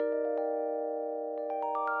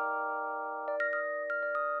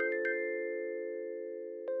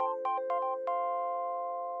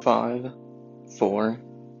5, 4,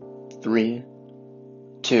 3,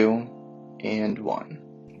 2, and 1.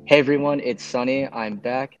 Hey everyone, it's Sunny. I'm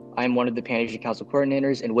back. I'm one of the Pan Asia Council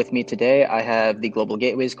coordinators, and with me today I have the Global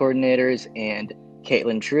Gateways coordinators and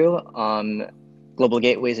Caitlin True. Global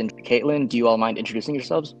Gateways and Caitlin, do you all mind introducing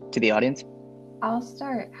yourselves to the audience? I'll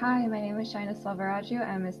start. Hi, my name is Shaina Salvaraju.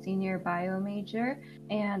 I'm a senior bio major,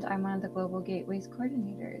 and I'm one of the Global Gateways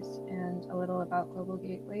coordinators. And a little about Global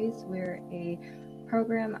Gateways, we're a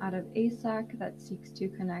program out of ASAC that seeks to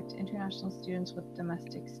connect international students with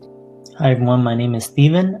domestic students. Hi everyone, my name is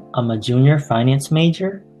Steven. I'm a junior finance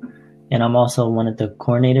major, and I'm also one of the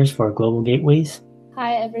coordinators for Global Gateways.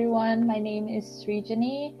 Hi everyone, my name is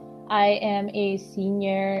Srijani. I am a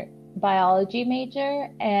senior biology major,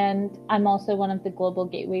 and I'm also one of the Global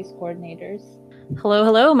Gateways coordinators.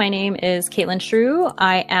 Hello, my name is Caitlin True.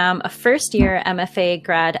 I am a first-year MFA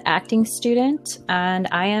grad acting student, and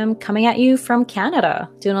I am coming at you from Canada,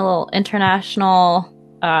 doing a little international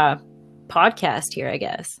podcast here, I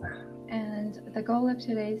guess. And the goal of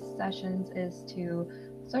today's sessions is to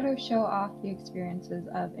sort of show off the experiences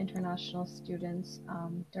of international students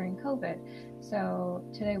during COVID. So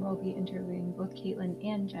today we'll be interviewing both Caitlin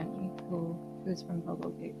and Jenny, who's from Global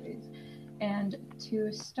Gateways. And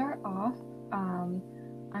to start off, I'm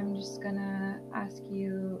just gonna ask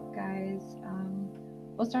you guys,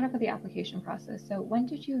 we'll start off with the application process. So when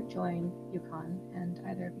did you join UConn? And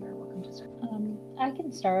either of you are welcome to start. I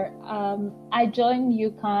can start. I joined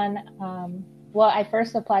UConn, I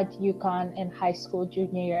first applied to UConn in high school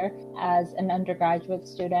junior year as an undergraduate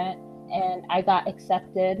student, and I got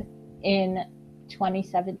accepted in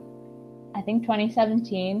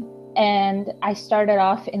 2017. And I started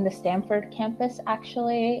off in the Stanford campus,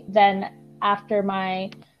 actually. Then after my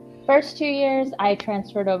first 2 years, I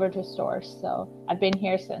transferred over to Storrs. So I've been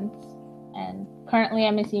here since, and currently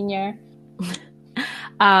I'm a senior.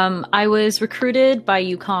 I was recruited by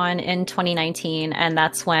UConn in 2019, and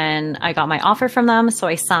that's when I got my offer from them. So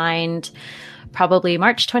I signed probably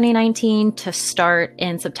March 2019 to start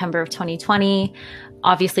in September of 2020.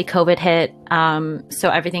 Obviously, COVID hit, so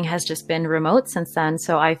everything has just been remote since then.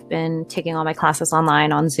 So I've been taking all my classes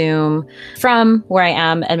online on Zoom from where I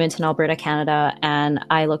am, Edmonton, Alberta, Canada, and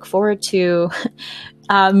I look forward to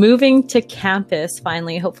moving to campus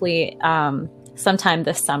finally, hopefully sometime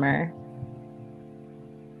this summer.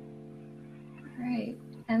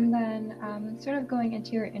 And then sort of going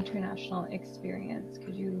into your international experience,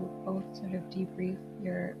 could you both sort of debrief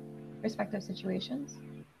your respective situations?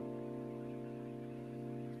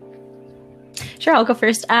 Sure, I'll go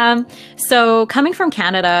first. So coming from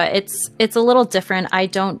Canada, it's a little different. I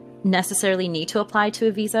don't necessarily need to apply to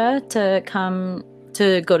a visa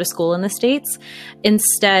to go to school in the States.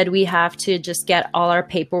 Instead, we have to just get all our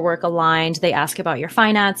paperwork aligned. They ask about your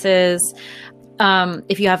finances.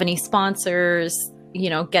 If you have any sponsors,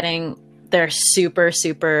 they're super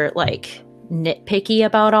like nitpicky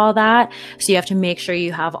about all that. So you have to make sure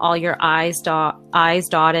you have all your I's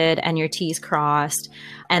dotted and your T's crossed.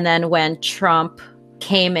 And then when Trump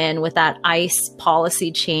came in with that ICE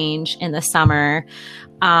policy change in the summer,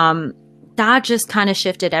 that just kind of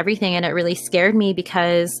shifted everything. And it really scared me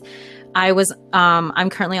because I'm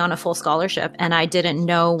currently on a full scholarship, and I didn't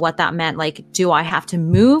know what that meant. Like, do I have to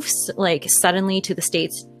move suddenly to the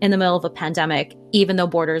States in the middle of a pandemic, even though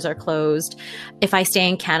borders are closed? If I stay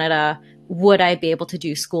in Canada, would I be able to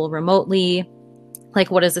do school remotely?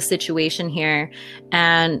 Like, what is the situation here?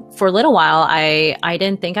 And for a little while, I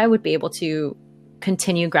didn't think I would be able to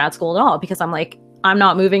continue grad school at all, because I'm like, I'm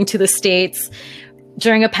not moving to the States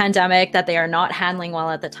during a pandemic that they are not handling well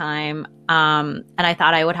at the time. And I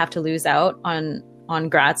thought I would have to lose out on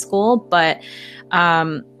grad school. But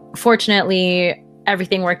fortunately,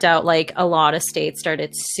 everything worked out. Like, a lot of states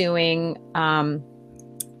started suing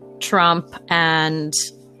Trump, and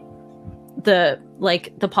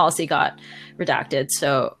the policy got redacted,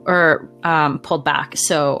 or pulled back.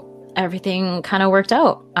 So everything kind of worked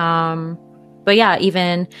out. But yeah,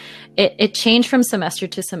 even it changed from semester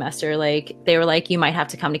to semester. Like, they were like, you might have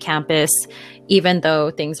to come to campus, even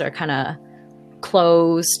though things are kind of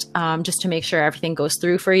closed, just to make sure everything goes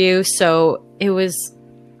through for you. So it was,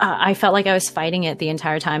 I felt like I was fighting it the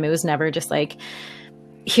entire time. It was never just like,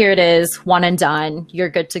 here it is, one and done, you're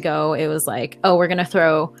good to go. It was like, oh, we're going to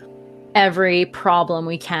throw every problem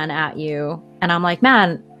we can at you. And I'm like,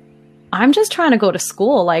 man, I'm just trying to go to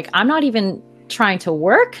school. Like, I'm not even trying to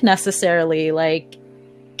work necessarily. Like,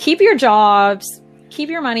 keep your jobs, keep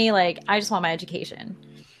your money. Like, I just want my education.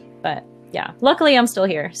 But yeah, luckily I'm still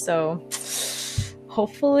here. So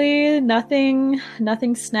hopefully nothing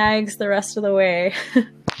snags the rest of the way.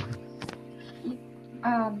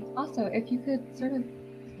 Also, if you could sort of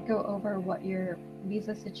go over what your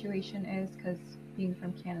visa situation is? Because being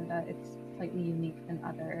from Canada, it's slightly unique than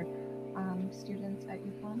other students at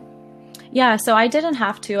UQuan. Yeah, so I didn't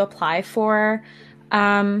have to apply for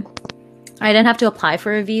a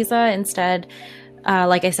visa. Instead,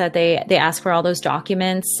 like I said, they ask for all those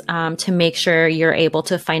documents to make sure you're able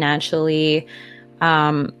to financially,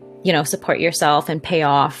 support yourself and pay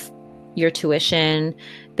off your tuition.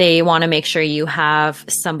 They want to make sure you have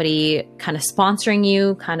somebody kind of sponsoring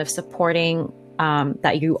you, kind of supporting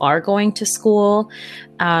that you are going to school.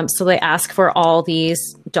 So they ask for all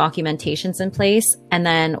these documentations in place. And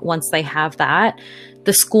then once they have that,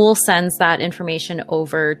 the school sends that information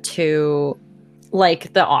over to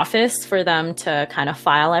like the office for them to kind of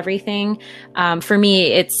file everything. For me,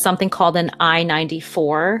 it's something called an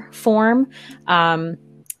I-94 form.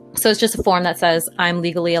 So it's just a form that says I'm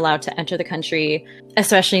legally allowed to enter the country,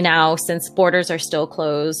 especially now since borders are still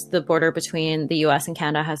closed. The border between the US and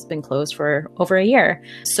Canada has been closed for over a year.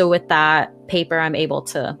 So with that paper, I'm able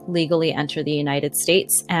to legally enter the United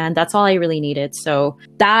States. And that's all I really needed. So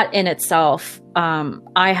that in itself,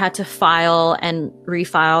 I had to file and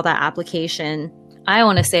refile that application. I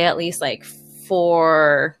want to say at least like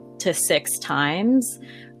 4 to 6 times.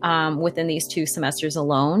 Within these 2 semesters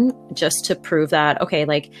alone, just to prove that, okay,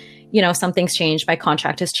 like, something's changed. My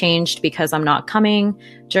contract has changed because I'm not coming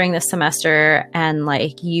during this semester. And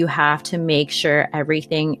like, you have to make sure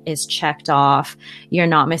everything is checked off. You're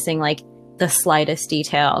not missing like the slightest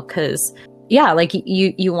detail. Cause yeah, like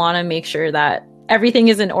you want to make sure that everything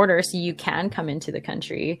is in order so you can come into the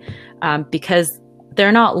country, because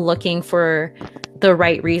they're not looking for the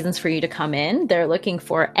right reasons for you to come in. They're looking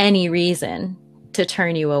for any reason to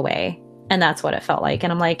turn you away. And that's what it felt like.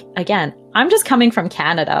 And I'm like, again, I'm just coming from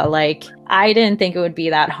Canada. Like, I didn't think it would be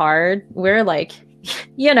that hard. We're like,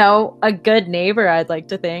 a good neighbor, I'd like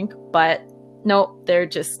to think. But no, they're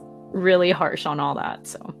just really harsh on all that.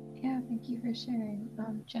 So yeah, thank you for sharing.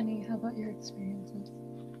 Jenny, how about your experiences?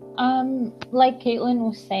 Like Caitlin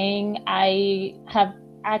was saying, I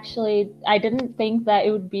didn't think that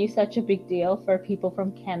it would be such a big deal for people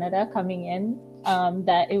from Canada coming in.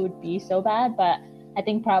 That it would be so bad, but I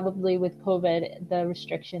think probably with COVID, the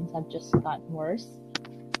restrictions have just gotten worse.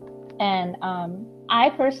 And I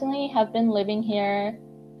personally have been living here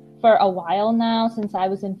for a while now, since I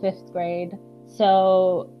was in 5th grade.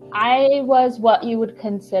 So I was what you would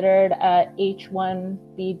consider a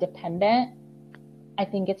H-1B dependent. I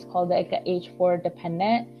think it's called like a H-4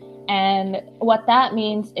 dependent. And what that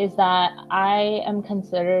means is that I am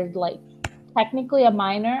considered like technically a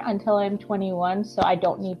minor until I'm 21, so I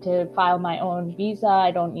don't need to file my own visa.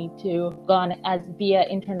 I don't need to go on be an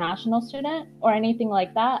international student or anything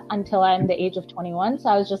like that until I'm the age of 21. So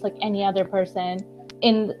I was just like any other person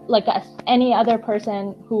any other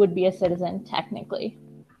person who would be a citizen technically.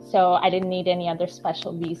 So I didn't need any other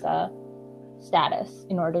special visa status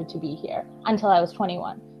in order to be here until I was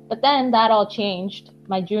 21. But then that all changed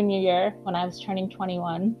my junior year when I was turning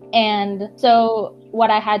 21. And so what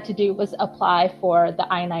I had to do was apply for the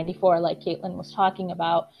I-94, like Caitlin was talking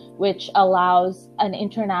about, which allows an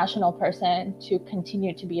international person to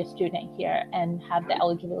continue to be a student here and have the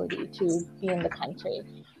eligibility to be in the country.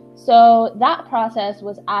 So that process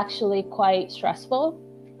was actually quite stressful.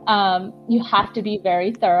 You have to be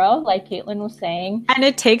very thorough, like Caitlin was saying. And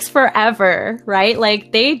it takes forever, right?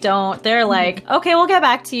 Like they're like, okay, we'll get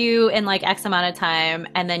back to you in like X amount of time.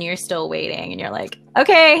 And then you're still waiting and you're like,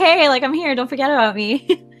 okay, hey, like I'm here. Don't forget about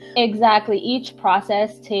me. Exactly. Each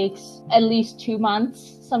process takes at least 2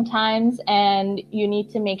 months sometimes. And you need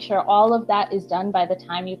to make sure all of that is done by the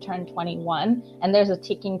time you turn 21. And there's a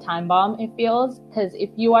ticking time bomb, it feels, because if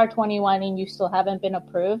you are 21 and you still haven't been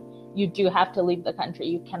approved, you do have to leave the country.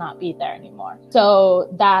 You cannot be there anymore.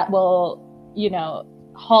 So that will,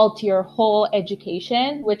 halt your whole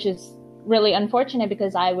education, which is really unfortunate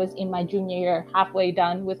because I was in my junior year, halfway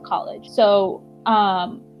done with college. So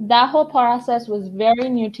that whole process was very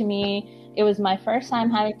new to me. It was my first time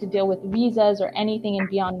having to deal with visas or anything and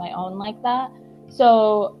be on my own like that.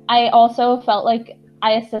 So I also felt like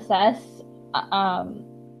ISSS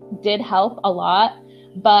did help a lot,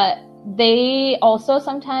 but they also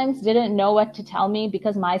sometimes didn't know what to tell me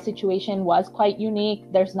because my situation was quite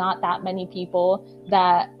unique. There's not that many people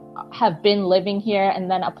that have been living here and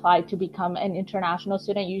then applied to become an international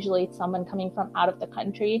student. Usually it's someone coming from out of the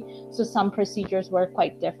country. So some procedures were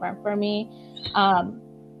quite different for me.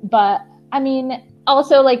 But I mean,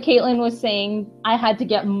 also like Caitlin was saying, I had to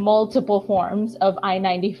get multiple forms of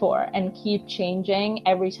I-94 and keep changing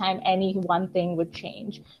every time any one thing would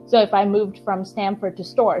change. So if I moved from Stamford to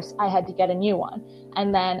Storrs, I had to get a new one.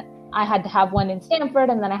 And then I had to have one in Stanford,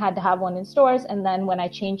 and then I had to have one in Storrs. And then when I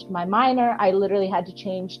changed my minor, I literally had to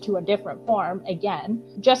change to a different form again,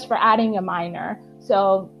 just for adding a minor.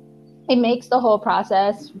 So it makes the whole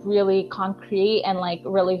process really concrete and like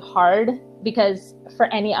really hard, because for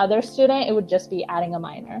any other student, it would just be adding a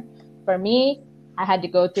minor. For me, I had to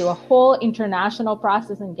go through a whole international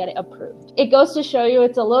process and get it approved. It goes to show you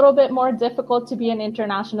it's a little bit more difficult to be an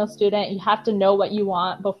international student. You have to know what you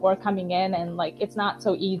want before coming in, and like it's not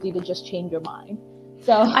so easy to just change your mind.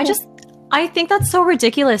 So I think that's so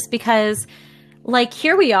ridiculous, because like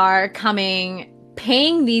here we are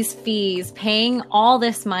paying these fees, paying all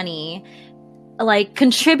this money, like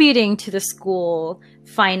contributing to the school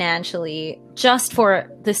financially just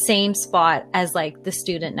for the same spot as like the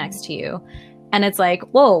student next to you. And it's like,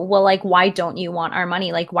 whoa, well, like, why don't you want our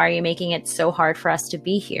money? Like, why are you making it so hard for us to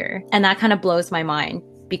be here? And that kind of blows my mind,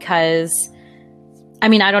 because, I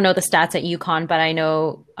mean, I don't know the stats at UConn, but I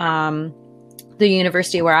know the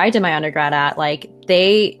university where I did my undergrad at, like,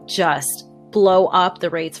 they just blow up the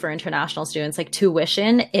rates for international students. Like,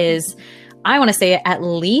 tuition is, I want to say, at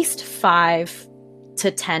least 5 to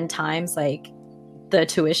 10 times, like, the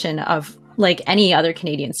tuition of, like, any other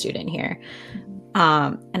Canadian student here.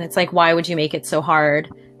 And it's like, why would you make it so hard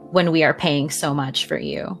when we are paying so much for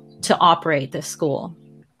you to operate this school?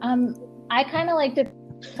 I kind of like to,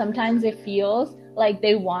 sometimes it feels like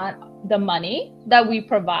they want the money that we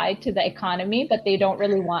provide to the economy, but they don't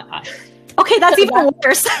really want us. Okay, that's even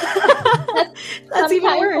worse. That's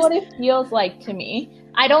even worse. What it feels like to me.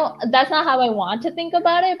 That's not how I want to think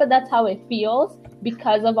about it, but that's how it feels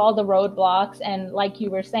because of all the roadblocks. And like you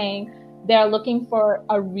were saying, they're looking for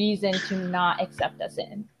a reason to not accept us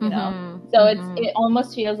in, you know? So it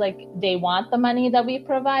almost feels like they want the money that we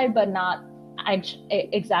provide, but not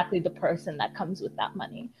exactly the person that comes with that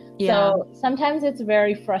money. Yeah. So sometimes it's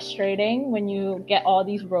very frustrating when you get all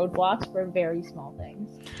these roadblocks for very small things.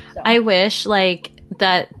 So. I wish like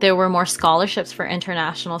that there were more scholarships for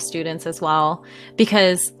international students as well,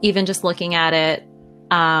 because even just looking at it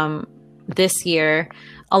this year,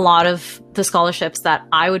 a lot of the scholarships that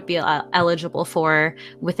I would be eligible for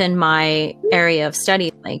within my area of study,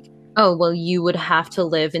 like, oh, well, you would have to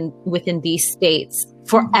live within these states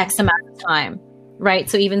for X amount of time, right?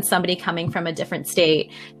 So even somebody coming from a different state,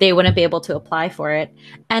 they wouldn't be able to apply for it.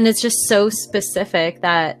 And it's just so specific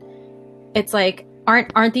that it's like,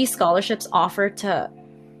 aren't these scholarships offered to,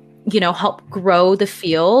 you know, help grow the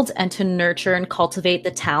field and to nurture and cultivate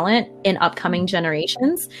the talent in upcoming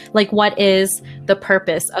generations? Like, what is the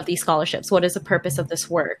purpose of these scholarships? What is the purpose of this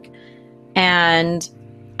work? And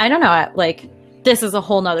I don't know, like, this is a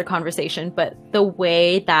whole nother conversation, but the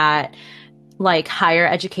way that like higher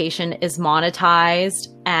education is monetized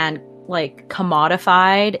and like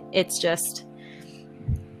commodified, it's just,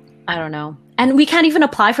 I don't know. And we can't even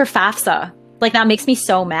apply for FAFSA. Like, that makes me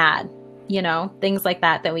so mad. You know, things like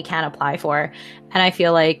that we can't apply for. And I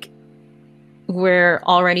feel like we're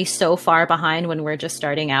already so far behind when we're just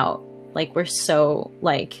starting out. Like, we're so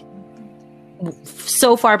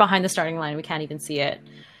far behind the starting line, we can't even see it.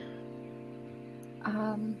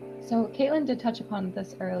 So Caitlin did touch upon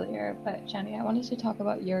this earlier, but Jenny, I wanted to talk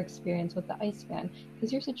about your experience with the ICE ban,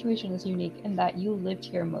 because your situation is unique in that you lived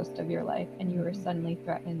here most of your life and you were suddenly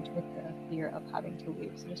threatened with the fear of having to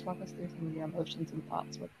leave. So just walk us through some of your emotions and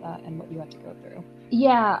thoughts with that and what you had to go through.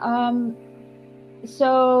 Yeah.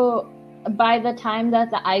 So by the time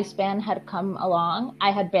that the ICE ban had come along,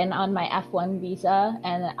 I had been on my F1 visa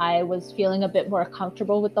and I was feeling a bit more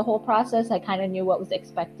comfortable with the whole process. I kind of knew what was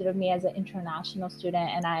expected of me as an international student,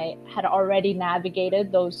 and I had already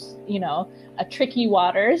navigated those, you know, tricky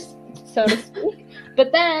waters, so to speak.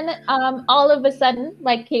 But then all of a sudden,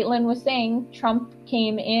 like Caitlin was saying, Trump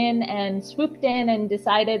came in and swooped in and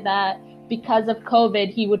decided that because of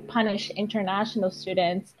COVID, he would punish international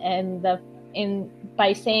students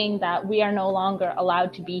by saying that we are no longer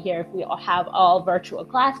allowed to be here if we all have all virtual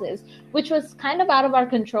classes, which was kind of out of our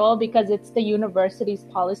control because it's the university's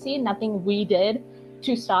policy, nothing we did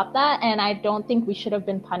to stop that. And I don't think we should have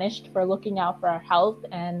been punished for looking out for our health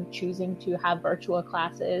and choosing to have virtual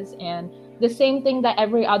classes, and the same thing that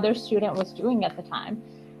every other student was doing at the time.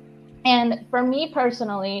 And for me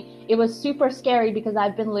personally, it was super scary because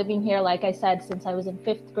I've been living here, like I said, since I was in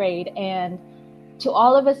 5th grade, and to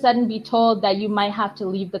all of a sudden be told that you might have to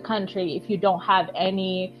leave the country if you don't have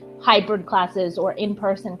any hybrid classes or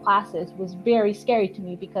in-person classes was very scary to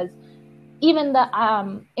me, because even the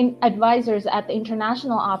advisors at the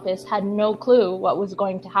international office had no clue what was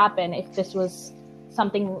going to happen, if this was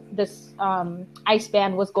something, this ICE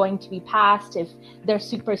ban was going to be passed, if they're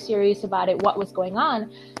super serious about it, what was going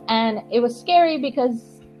on. And it was scary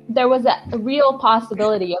because there was a real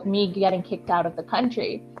possibility of me getting kicked out of the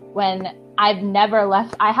country when I've never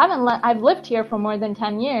left. I've lived here for more than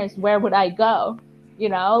 10 years. Where would I go? You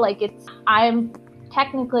know, like I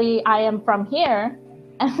am from here.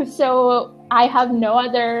 And so I have no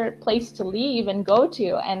other place to leave and go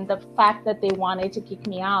to. And the fact that they wanted to kick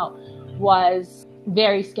me out was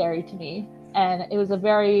very scary to me. And it was a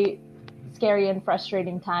very scary and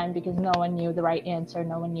frustrating time because no one knew the right answer.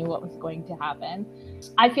 No one knew what was going to happen.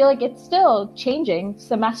 I feel like it's still changing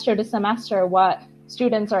semester to semester what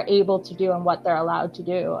students are able to do and what they're allowed to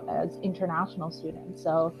do as international students.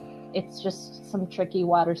 So it's just some tricky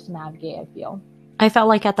waters to navigate, I feel. I felt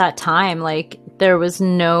like at that time, like there was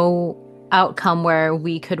no outcome where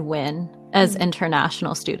we could win as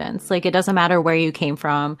international students. Like it doesn't matter where you came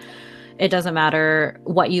from. It doesn't matter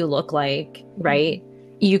what you look like, right?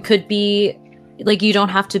 You could be like, you don't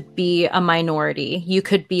have to be a minority. You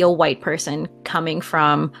could be a white person coming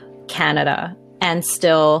from Canada and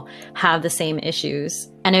still have the same issues.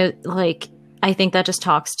 And it like, I think that just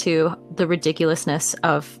talks to the ridiculousness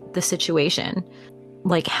of the situation.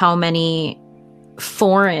 Like how many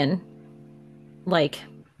foreign like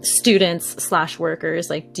students / workers,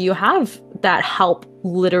 like, do you have that help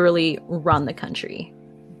literally run the country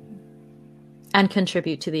and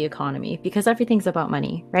contribute to the economy? Because everything's about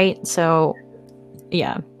money, right? So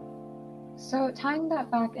yeah. So tying that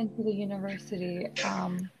back into the university,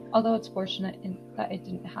 although it's fortunate that it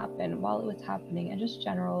didn't happen while it was happening, and just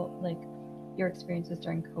general, like your experiences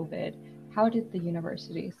during COVID, how did the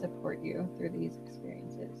university support you through these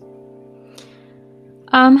experiences?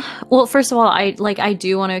 Well, first of all, I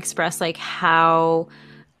do want to express like how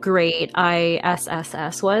great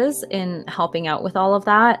ISSS was in helping out with all of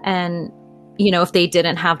that. And, you know, if they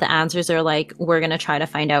didn't have the answers, they're like, we're going to try to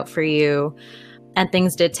find out for you. And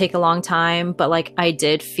things did take a long time, but like, I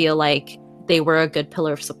did feel like they were a good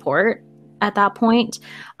pillar of support at that point.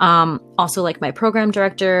 Also like my program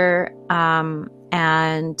director,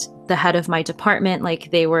 and the head of my department,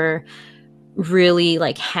 like they were really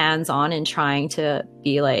like hands-on in trying to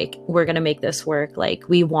be like, we're going to make this work. Like,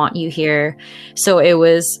 we want you here. So it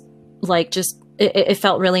was like, just, it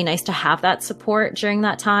felt really nice to have that support during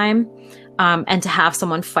that time, and to have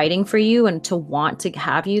someone fighting for you and to want to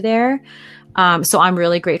have you there. So I'm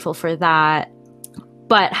really grateful for that.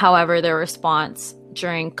 But however, their response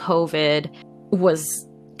during COVID was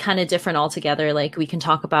kind of different altogether. Like, we can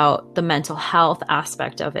talk about the mental health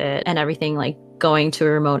aspect of it and everything, like going to a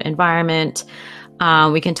remote environment.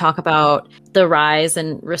 We can talk about the rise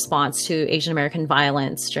and response to Asian American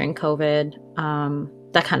violence during COVID,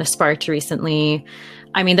 that kind of sparked recently.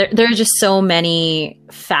 I mean, there are just so many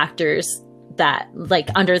factors that like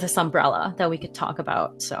under this umbrella that we could talk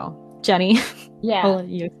about. So Jenny, yeah. I'll let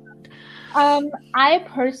you. I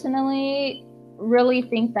personally really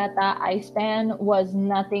think that ice ban was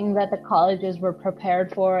nothing that the colleges were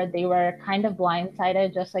prepared for. They were kind of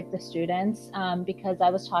blindsided, just like the students, because I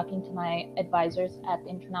was talking to my advisors at the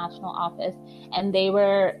international office, and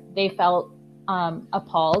they felt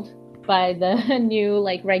appalled by the new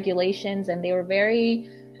like regulations, and they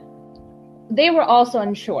were also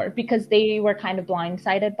unsure because they were kind of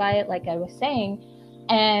blindsided by it, like I was saying.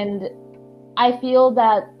 And I feel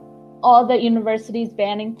that all the universities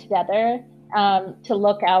banding together to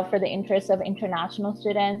look out for the interests of international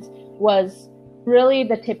students was really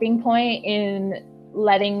the tipping point in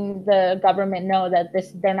letting the government know that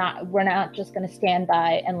we're not just going to stand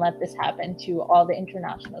by and let this happen to all the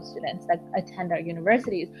international students that attend our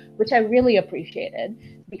universities, which I really appreciated,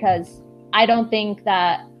 because I don't think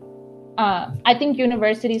that I think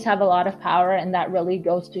universities have a lot of power, and that really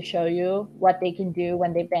goes to show you what they can do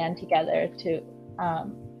when they band together to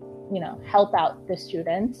help out the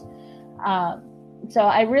students. So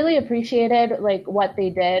I really appreciated like what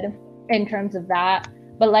they did in terms of that.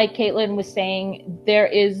 But like Caitlin was saying, there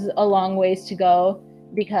is a long ways to go,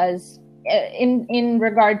 because in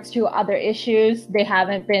regards to other issues, they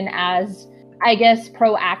haven't been as, I guess,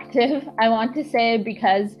 proactive, I want to say,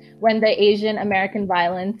 because when the Asian American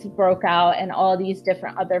violence broke out and all these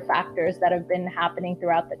different other factors that have been happening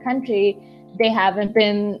throughout the country, they haven't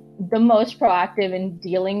been the most proactive in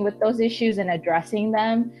dealing with those issues and addressing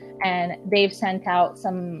them. And they've sent out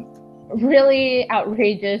some really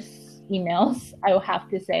outrageous emails, I will have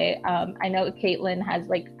to say. I know Caitlin has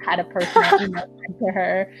like had a personal email sent to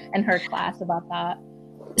her and her class about that.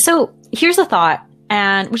 So here's a thought,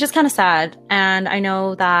 and which is kind of sad. And I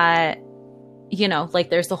know that, like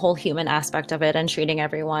there's the whole human aspect of it and treating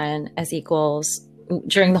everyone as equals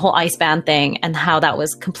during the whole ice ban thing and how that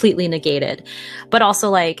was completely negated. But also,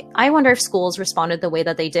 like, I wonder if schools responded the way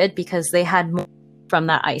that they did because they had more from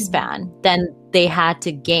that ICE ban than they had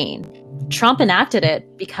to gain. Trump enacted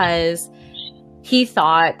it because he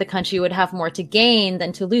thought the country would have more to gain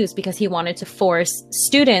than to lose, because he wanted to force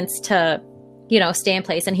students to, stay in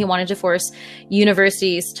place, and he wanted to force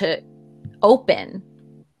universities to open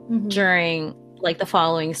during like the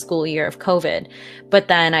following school year of COVID. But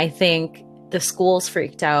then I think the schools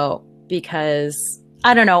freaked out because,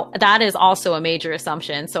 I don't know, that is also a major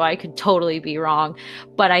assumption, so I could totally be wrong.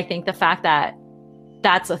 But I think the fact that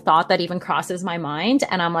that's a thought that even crosses my mind,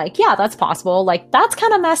 and I'm like, yeah, that's possible. Like, that's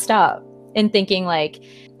kind of messed up. In thinking like,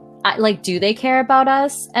 do they care about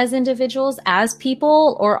us as individuals, as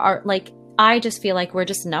people, or are like, I just feel like we're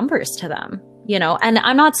just numbers to them, and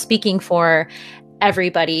I'm not speaking for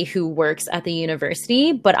everybody who works at the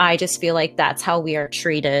university, but I just feel like that's how we are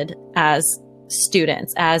treated as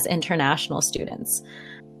students, as international students.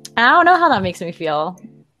 And I don't know how that makes me feel,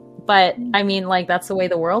 but I mean, like, that's the way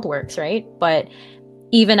the world works, right? But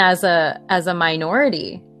even as a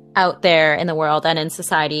minority out there in the world and in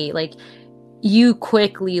society, like, you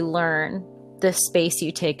quickly learn the space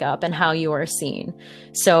you take up and how you are seen.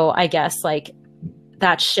 So I guess like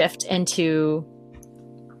that shift into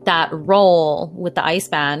that role with the ICE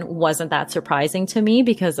ban wasn't that surprising to me,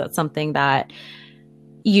 because that's something that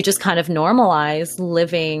you just kind of normalize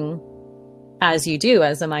living as you do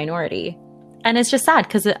as a minority. And it's just sad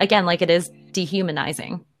because, again, like, it is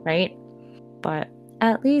dehumanizing, right? But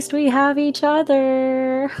at least we have each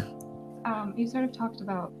other. You sort of talked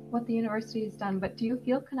about what the university has done, but do you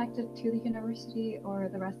feel connected to the university or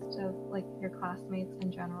the rest of like your classmates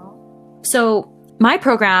in general? So my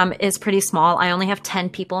program is pretty small. I only have 10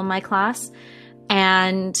 people in my class.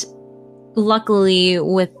 And luckily,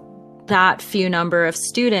 with that few number of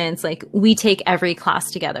students, like, we take every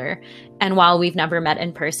class together. And while we've never met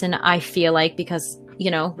in person, I feel like, because,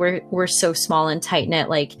 we're so small and tight knit,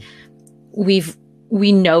 like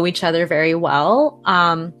we know each other very well.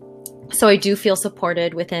 So I do feel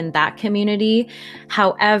supported within that community.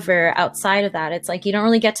 However, outside of that, it's like you don't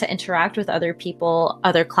really get to interact with other people,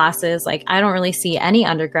 other classes. Like, I don't really see any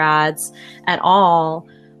undergrads at all.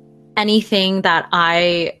 Anything that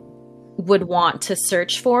I would want to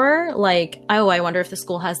search for, like, oh, I wonder if the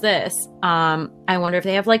school has this. I wonder if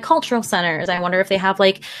they have like cultural centers. I wonder if they have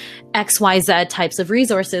like XYZ types of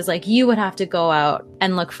resources. Like, you would have to go out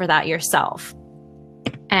and look for that yourself.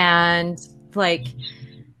 And like,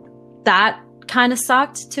 that kind of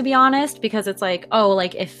sucked, to be honest, because it's like, oh,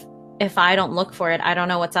 like if I don't look for it, I don't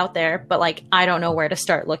know what's out there, but like, I don't know where to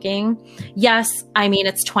start looking. Yes, I mean,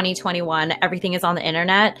 it's 2021, everything is on the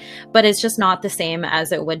internet, but it's just not the same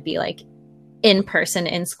as it would be like in person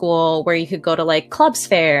in school, where you could go to like clubs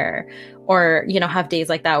fair, or, have days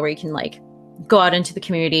like that where you can like go out into the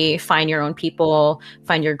community, find your own people,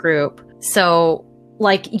 find your group. So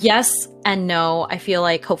like, yes and no. I feel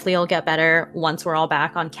like hopefully it'll get better once we're all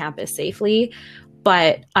back on campus safely.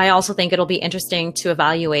 But I also think it'll be interesting to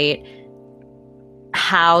evaluate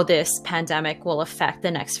how this pandemic will affect the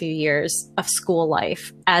next few years of school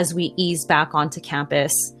life as we ease back onto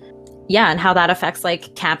campus. Yeah, and how that affects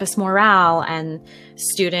like campus morale and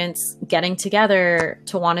students getting together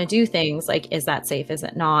to want to do things. Like, is that safe? Is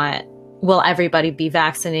it not? Will everybody be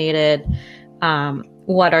vaccinated?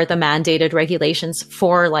 What are the mandated regulations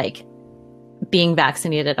for like being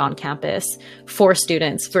vaccinated on campus for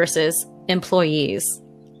students versus employees?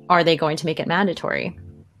 Are they going to make it mandatory?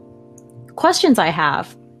 Questions I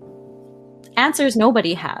have. Answers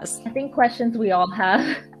nobody has. I think questions we all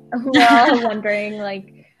have. We're all wondering,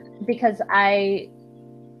 like, because I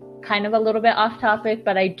kind of a little bit off topic,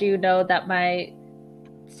 but I do know that my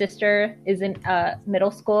sister is in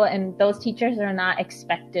middle school, and those teachers are not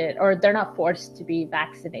expected, or they're not forced to be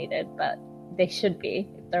vaccinated, but they should be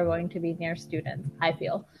if they're going to be near students, I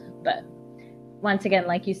feel. But once again,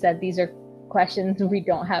 like you said, these are questions we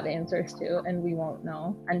don't have answers to, and we won't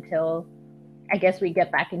know until, I guess, we get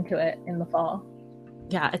back into it in the fall.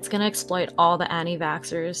 Yeah, it's going to exploit all the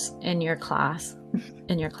anti-vaxxers in your class,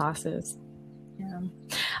 in your classes. Yeah.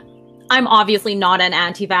 I'm obviously not an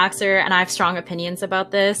anti-vaxxer, and I have strong opinions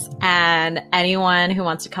about this, and anyone who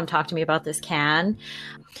wants to come talk to me about this can.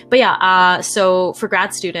 But yeah, so for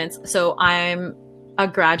grad students, so I'm a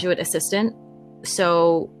graduate assistant.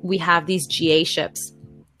 So we have these GA-ships,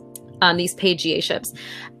 these paid GA-ships.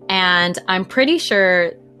 And I'm pretty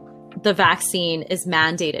sure the vaccine is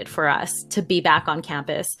mandated for us to be back on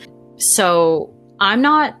campus. So I'm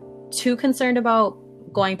not too concerned about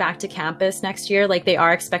going back to campus next year. Like, they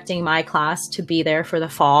are expecting my class to be there for the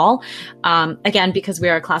fall. Again, because we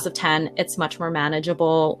are a class of 10, it's much more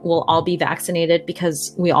manageable. We'll all be vaccinated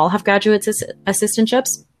because we all have graduate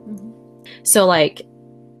assistantships. Mm-hmm. So like,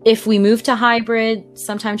 if we move to hybrid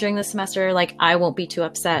sometime during the semester, like I won't be too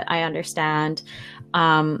upset. I understand.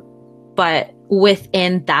 But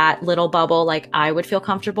within that little bubble, like I would feel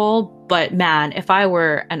comfortable. But man, if I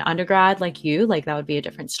were an undergrad like you, like that would be a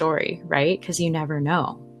different story, right? Because you never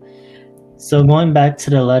know. So going back to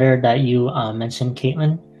the letter that you mentioned,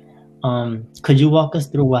 Caitlin, could you walk us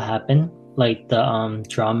through what happened? Like the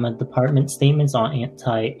drama department statements on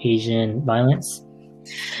anti-Asian violence?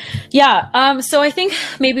 Yeah. So I think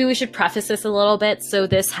maybe we should preface this a little bit. So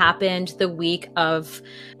this happened the week of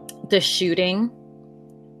the shooting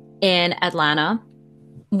in Atlanta,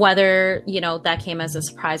 whether, that came as a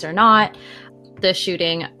surprise or not. The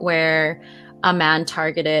shooting where a man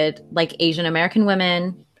targeted like Asian American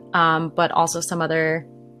women, but also some other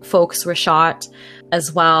folks were shot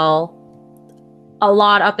as well. A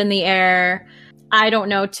lot up in the air. I don't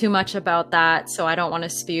know too much about that, so I don't want to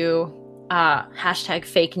spew hashtag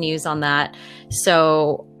fake news on that.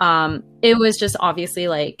 So it was just obviously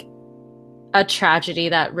like a tragedy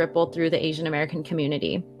that rippled through the Asian American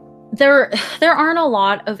community. There aren't a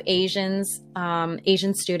lot of Asian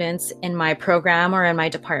students in my program or in my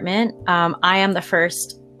department. I am the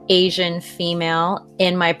first Asian female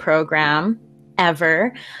in my program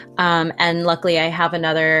ever. And luckily I have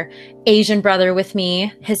another Asian brother with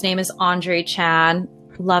me. His name is Andre Chan.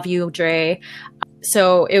 Love you, Dre.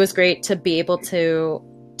 So it was great to be able to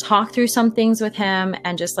talk through some things with him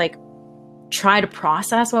and just like try to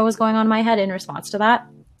process what was going on in my head in response to that.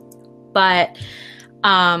 But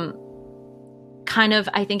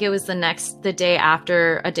I think it was a day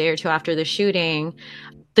or two after the shooting,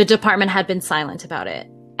 the department had been silent about it.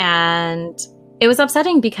 And it was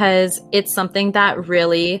upsetting because it's something that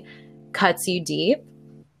really cuts you deep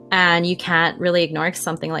and you can't really ignore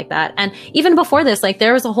something like that. And even before this, like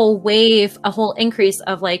there was a whole increase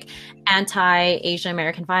of like anti-Asian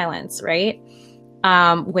American violence, right?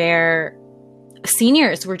 Where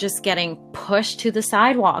seniors were just getting pushed to the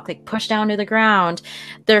sidewalk, like pushed down to the ground.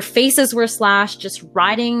 Their faces were slashed just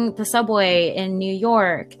riding the subway in New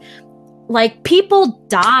York. Like people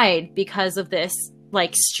died because of this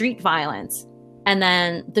like street violence. And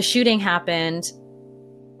then the shooting happened.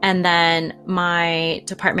 And then my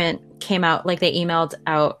department came out, like they emailed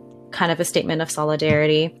out kind of a statement of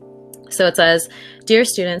solidarity. So it says, "Dear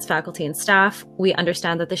students, faculty, and staff, we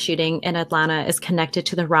understand that the shooting in Atlanta is connected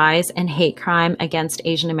to the rise in hate crime against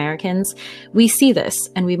Asian Americans. We see this,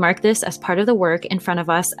 and we mark this as part of the work in front of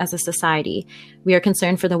us as a society. We are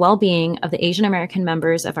concerned for the well-being of the Asian American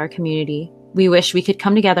members of our community. We wish we could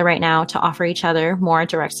come together right now to offer each other more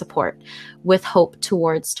direct support with hope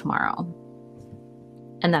towards tomorrow."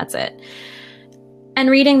 And that's it. And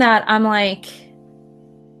reading that, I'm like,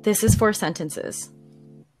 this is 4 sentences.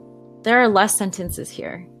 There are less sentences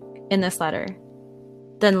here in this letter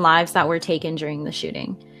than lives that were taken during the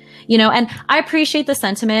shooting. And I appreciate the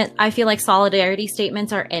sentiment. I feel like solidarity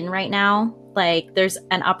statements are in right now. Like there's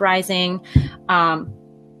an uprising,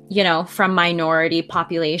 from minority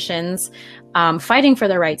populations, fighting for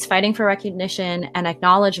their rights, fighting for recognition and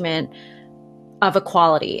acknowledgement of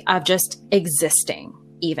equality, of just existing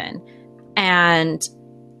even. And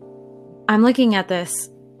I'm looking at this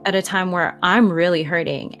at a time where I'm really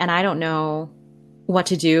hurting and I don't know what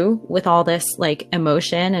to do with all this like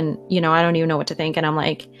emotion and, I don't even know what to think. And I'm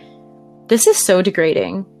like, this is so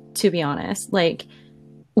degrading, to be honest. Like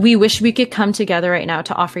we wish we could come together right now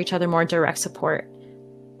to offer each other more direct support.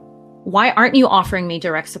 Why aren't you offering me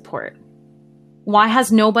direct support? Why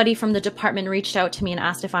has nobody from the department reached out to me and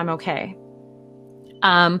asked if I'm okay?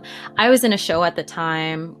 I was in a show at the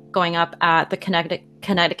time going up at the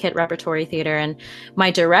Connecticut Repertory Theater, and my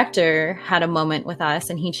director had a moment with us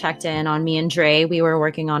and he checked in on me and Dre. We were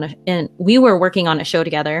working on a show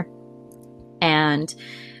together, and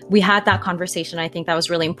we had that conversation. I think that was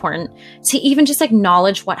really important to even just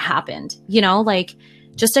acknowledge what happened, like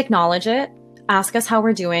just acknowledge it, ask us how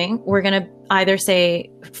we're doing. We're going to either say,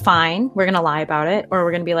 fine, we're going to lie about it, or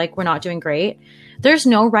we're going to be like, we're not doing great. There's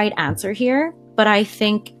no right answer here. But I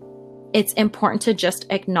think it's important to just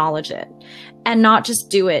acknowledge it and not just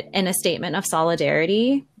do it in a statement of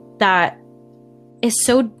solidarity that is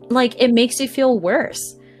so like, it makes you feel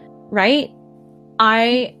worse, right?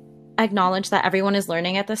 I acknowledge that everyone is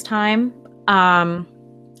learning at this time.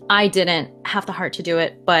 I didn't have the heart to do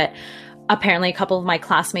it, but apparently a couple of my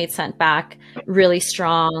classmates sent back really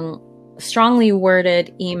strongly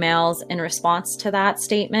worded emails in response to that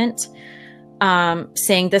statement.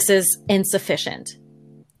 Saying this is insufficient.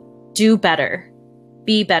 Do better.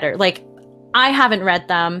 Be better. Like, I haven't read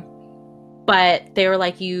them, but they were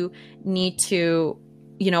like, you need to,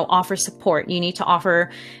 offer support. You need to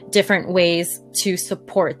offer different ways to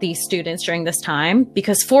support these students during this time,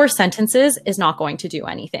 because 4 sentences is not going to do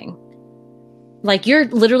anything. Like, you're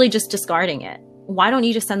literally just discarding it. Why don't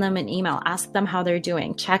you just send them an email, ask them how they're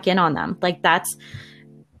doing, check in on them? Like, that's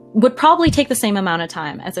would probably take the same amount of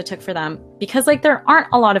time as it took for them, because like there aren't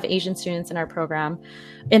a lot of Asian students in our program,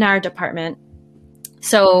 in our department.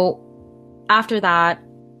 So after that,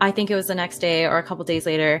 I think it was the next day or a couple days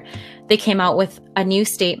later, they came out with a new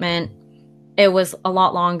statement. It was a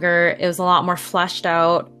lot longer. It was a lot more fleshed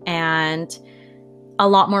out and a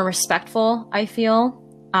lot more respectful, I feel,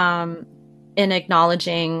 in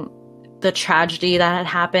acknowledging the tragedy that had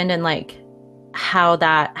happened and like how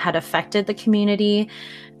that had affected the community.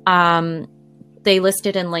 They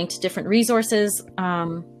listed and linked different resources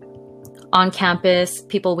on campus,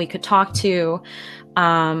 people we could talk to,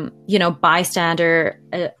 bystander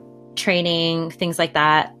training, things like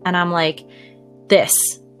that. And I'm like, this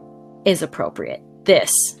is appropriate.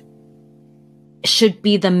 This should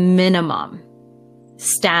be the minimum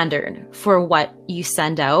standard for what you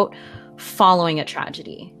send out following a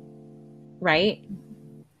tragedy, right?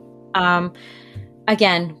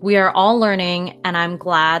 Again, we are all learning, and I'm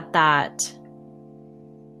glad that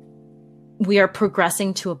we are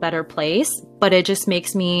progressing to a better place, but it just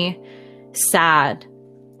makes me sad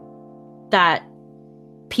that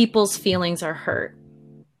people's feelings are hurt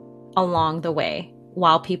along the way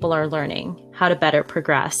while people are learning how to better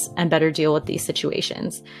progress and better deal with these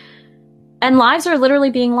situations. And lives are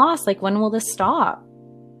literally being lost. Like, when will this stop?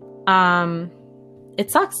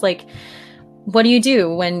 It sucks. Like, what do you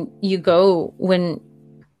do when you're going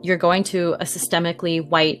to a systemically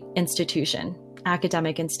white institution,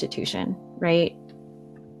 academic institution, right?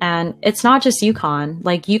 And it's not just UConn.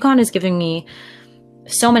 Like, UConn is giving me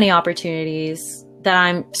so many opportunities that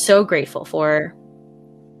I'm so grateful for.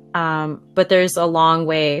 But there's a long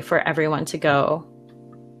way for everyone to go,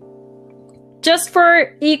 just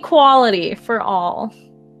for equality for all.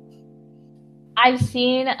 I've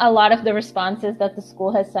seen a lot of the responses that the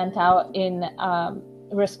school has sent out in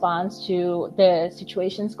response to the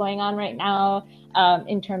situations going on right now,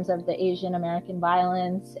 in terms of the Asian American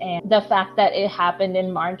violence and the fact that it happened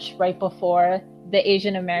in March right before the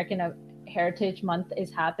Asian American Heritage Month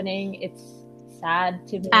is happening. It's sad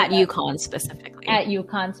to me. At UConn specifically. At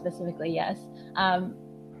UConn specifically, yes.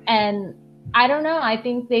 And I don't know, I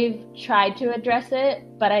think they've tried to address it,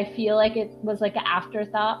 but I feel like it was like an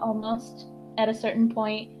afterthought almost at a certain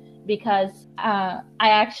point, because I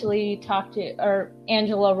actually talked to, or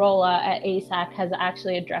Angela Rolla at ASAC has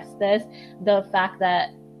actually addressed this, the fact that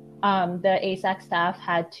the ASAC staff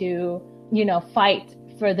had to, fight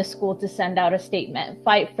for the school to send out a statement,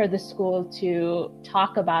 fight for the school to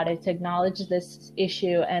talk about it, to acknowledge this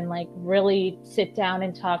issue, and like really sit down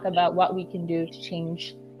and talk about what we can do to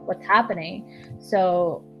change what's happening.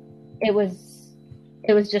 So it was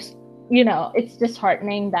just, it's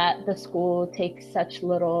disheartening that the school takes such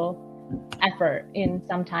little effort in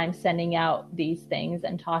sometimes sending out these things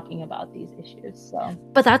and talking about these issues. So,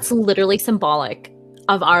 but that's literally symbolic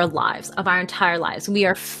of our lives, of our entire lives. We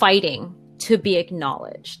are fighting to be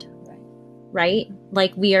acknowledged, right?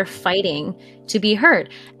 Like, we are fighting to be heard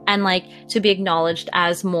and like to be acknowledged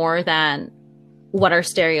as more than what our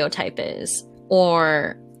stereotype is,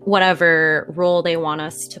 or whatever role they want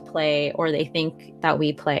us to play or they think that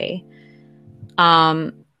we play.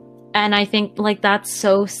 And I think like that's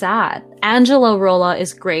so sad. Angela Rolla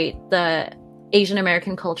is great. The Asian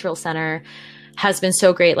American Cultural Center has been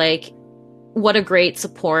so great. Like, what a great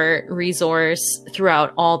support resource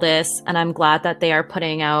throughout all this. And I'm glad that they are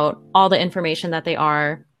putting out all the information that they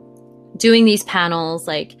are doing, these panels,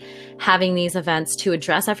 like having these events to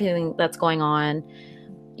address everything that's going on.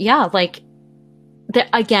 Yeah, like,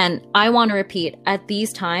 again, I want to repeat, at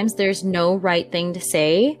these times, there's no right thing to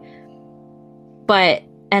say,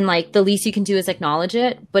 and like the least you can do is acknowledge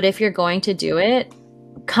it. But if you're going to do it,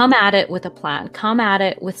 come at it with a plan, come at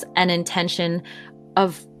it with an intention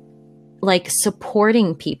of like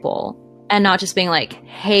supporting people and not just being like,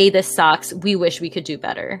 hey, this sucks, we wish we could do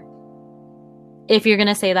better. If you're going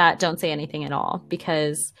to say that, don't say anything at all,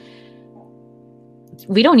 because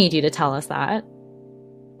we don't need you to tell us that,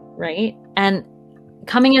 right? And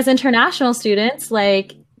coming as international students,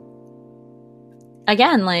 like,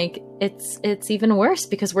 again, like it's even worse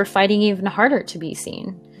because we're fighting even harder to be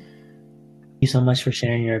seen. Thank you so much for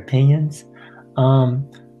sharing your opinions.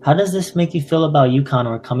 How does this make you feel about UConn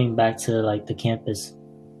or coming back to like the campus?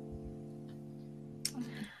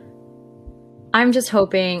 I'm just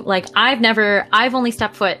hoping, like, I've only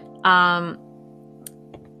stepped foot on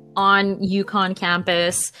UConn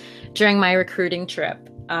campus during my recruiting trip.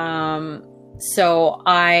 So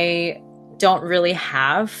I don't really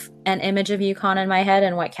have an image of UConn in my head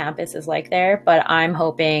and what campus is like there, but I'm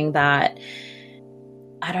hoping that,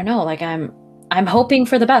 I don't know, like I'm hoping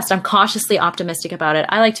for the best. I'm cautiously optimistic about it.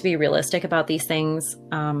 I like to be realistic about these things.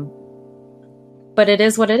 But it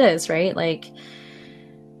is what it is, right? Like,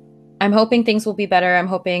 I'm hoping things will be better. I'm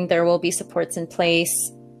hoping there will be supports in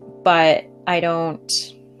place, but I don't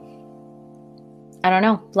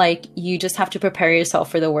know. Like, you just have to prepare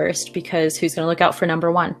yourself for the worst, because who's going to look out for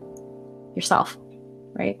number one? Yourself,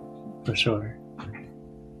 right? For sure.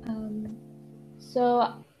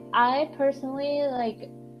 So I personally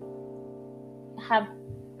have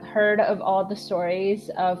heard of all the stories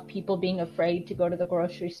of people being afraid to go to the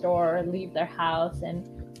grocery store or leave their house and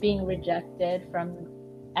being rejected from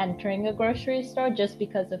entering a grocery store just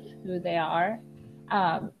because of who they are,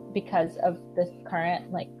 because of the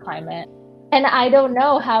current climate. And I don't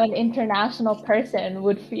know how an international person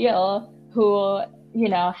would feel who,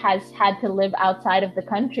 has had to live outside of the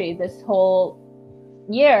country this whole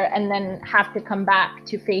year and then have to come back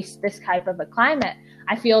to face this type of a climate.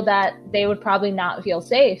 I feel that they would probably not feel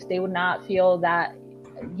safe. They would not feel that,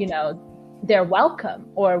 they're welcome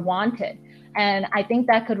or wanted. And I think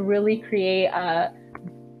that could really create a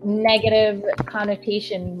negative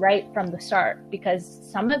connotation right from the start, because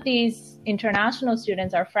some of these international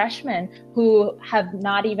students are freshmen who have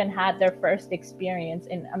not even had their first experience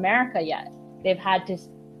in America yet. They've had to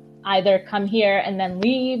either come here and then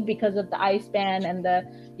leave because of the ICE ban and the,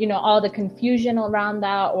 all the confusion around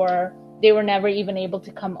that, or they were never even able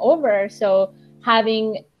to come over. So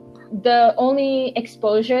having the only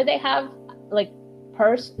exposure they have,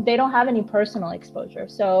 they don't have any personal exposure.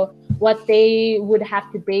 So what they would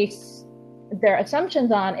have to base their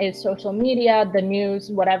assumptions on is social media, the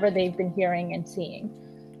news, whatever they've been hearing and seeing.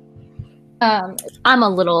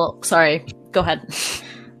 Sorry, go ahead.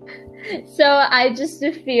 So I just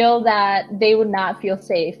feel that they would not feel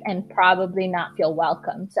safe and probably not feel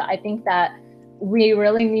welcome. So I think that we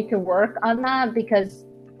really need to work on that, because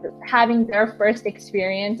having their first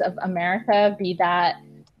experience of America be that,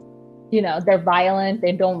 they're violent,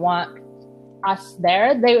 they don't want us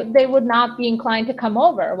there, they would not be inclined to come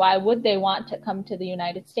over. Why would they want to come to the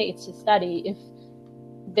United States to study if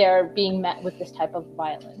they're being met with this type of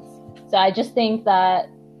violence? So I just think that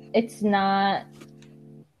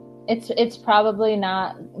it's probably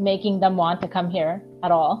not making them want to come here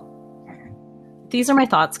at all. These are my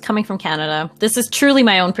thoughts coming from Canada. This is truly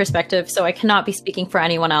my own perspective, so I cannot be speaking for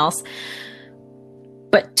anyone else.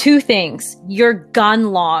 But two things: your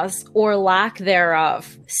gun laws or lack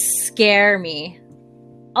thereof scare me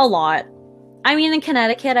a lot. I mean, in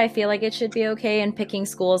Connecticut, I feel like it should be okay. In picking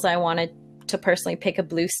schools, I wanted to personally pick a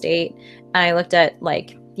blue state. And I looked at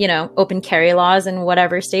open carry laws in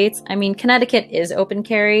whatever states. I mean, Connecticut is open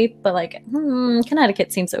carry, but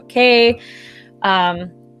Connecticut seems okay.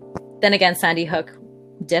 Then again, Sandy Hook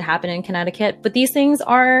did happen in Connecticut, but these things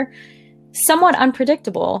are somewhat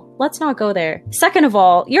unpredictable. Let's not go there. Second of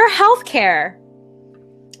all, your healthcare.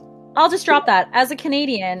 I'll just drop that. As a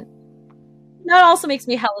Canadian, that also makes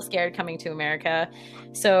me hella scared coming to America.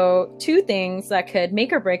 So two things that could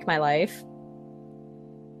make or break my life.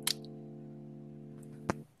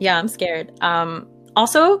 Yeah, I'm scared.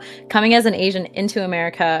 Also, coming as an Asian into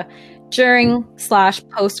America during /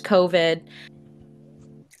 post-COVID,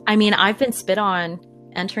 I mean, I've been spit on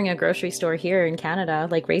entering a grocery store here in Canada.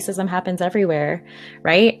 Like, racism happens everywhere,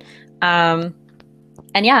 right? And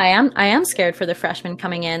yeah, I am scared for the freshmen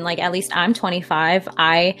coming in. Like, at least I'm 25.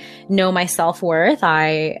 I know my self-worth.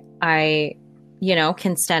 I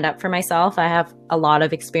can stand up for myself. I have a lot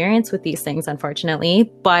of experience with these things,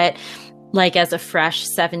 unfortunately. But as a fresh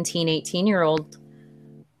 17, 18-year-old,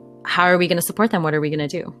 how are we going to support them? What are we going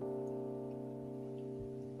to do?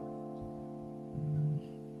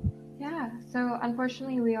 So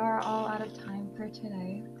unfortunately, we are all out of time for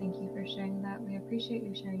today. Thank you for sharing that. We appreciate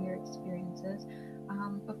you sharing your experiences.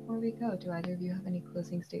 Before we go, do either of you have any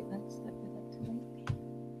closing statements that you'd like to make?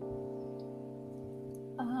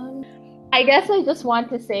 I guess I just want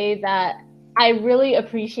to say that I really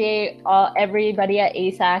appreciate everybody at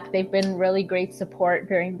ASAC. They've been really great support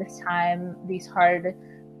during this time. This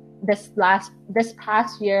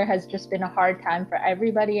past year has just been a hard time for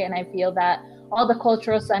everybody, and I feel that all the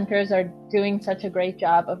cultural centers are doing such a great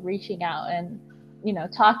job of reaching out and,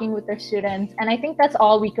 talking with their students. And I think that's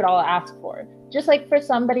all we could all ask for. Just for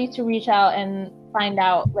somebody to reach out and find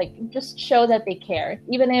out, just show that they care.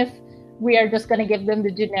 Even if we are just going to give them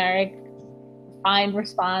the generic fine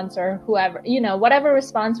response or whoever, whatever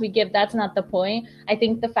response we give, that's not the point. I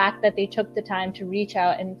think the fact that they took the time to reach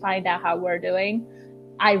out and find out how we're doing,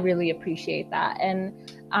 I really appreciate that. And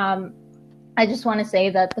I just want to say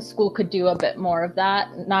that the school could do a bit more of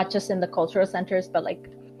that, not just in the cultural centers, but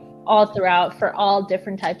like all throughout for all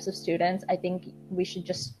different types of students. I think we should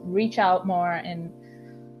just reach out more and,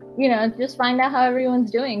 you know, just find out how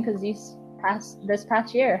everyone's doing, because this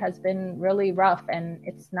past year has been really rough and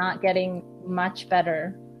it's not getting much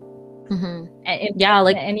better.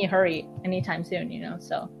 Like in any hurry anytime soon, you know.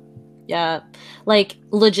 So yeah, like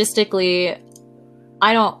logistically,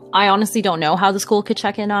 I honestly don't know how the school could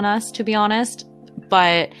check in on us, to be honest.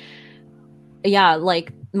 But yeah,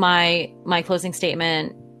 like my closing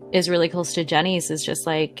statement is really close to Jenny's, is just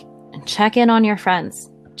like, check in on your friends,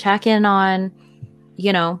 check in on,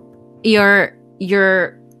 you know,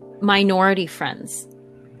 your minority friends,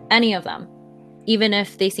 any of them, even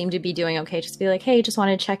if they seem to be doing okay. Just be like, hey, just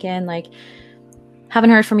wanted to check in, like, haven't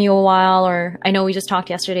heard from you a while, or I know we just talked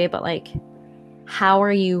yesterday, but like, how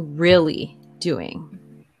are you really doing?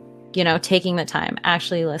 You know, taking the time,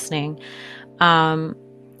 actually listening,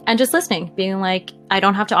 and just listening, being like, I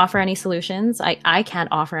don't have to offer any solutions. I can't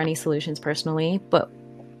offer any solutions personally, but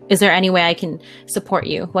is there any way I can support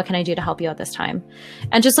you? What can I do to help you at this time?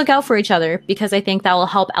 And just look out for each other, because I think that will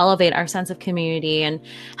help elevate our sense of community and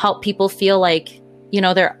help people feel like, you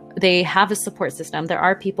know, they have a support system. There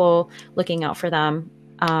are people looking out for them.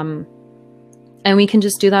 And we can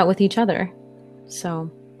just do that with each other.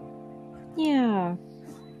 So, yeah.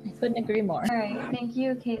 I couldn't agree more. All right. Thank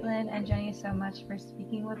you, Caitlin and Jenny, so much for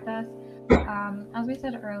speaking with us. As we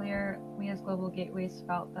said earlier, we as Global Gateways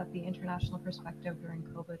felt that the international perspective during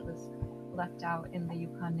COVID was left out in the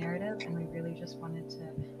UConn narrative, and we really just wanted to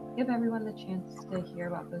give everyone the chance to hear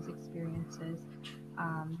about those experiences.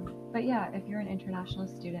 But yeah, if you're an international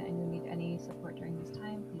student and you need any support during this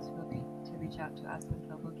time, please feel free to reach out to us at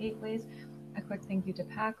Global Gateways. A quick thank you to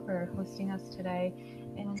PAC for hosting us today.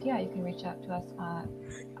 And yeah, you can reach out to us at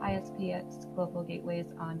ISP at Global Gateways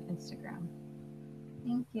on Instagram.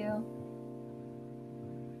 Thank you.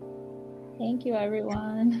 Thank you,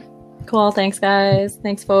 everyone. Cool. Thanks, guys.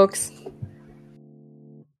 Thanks, folks.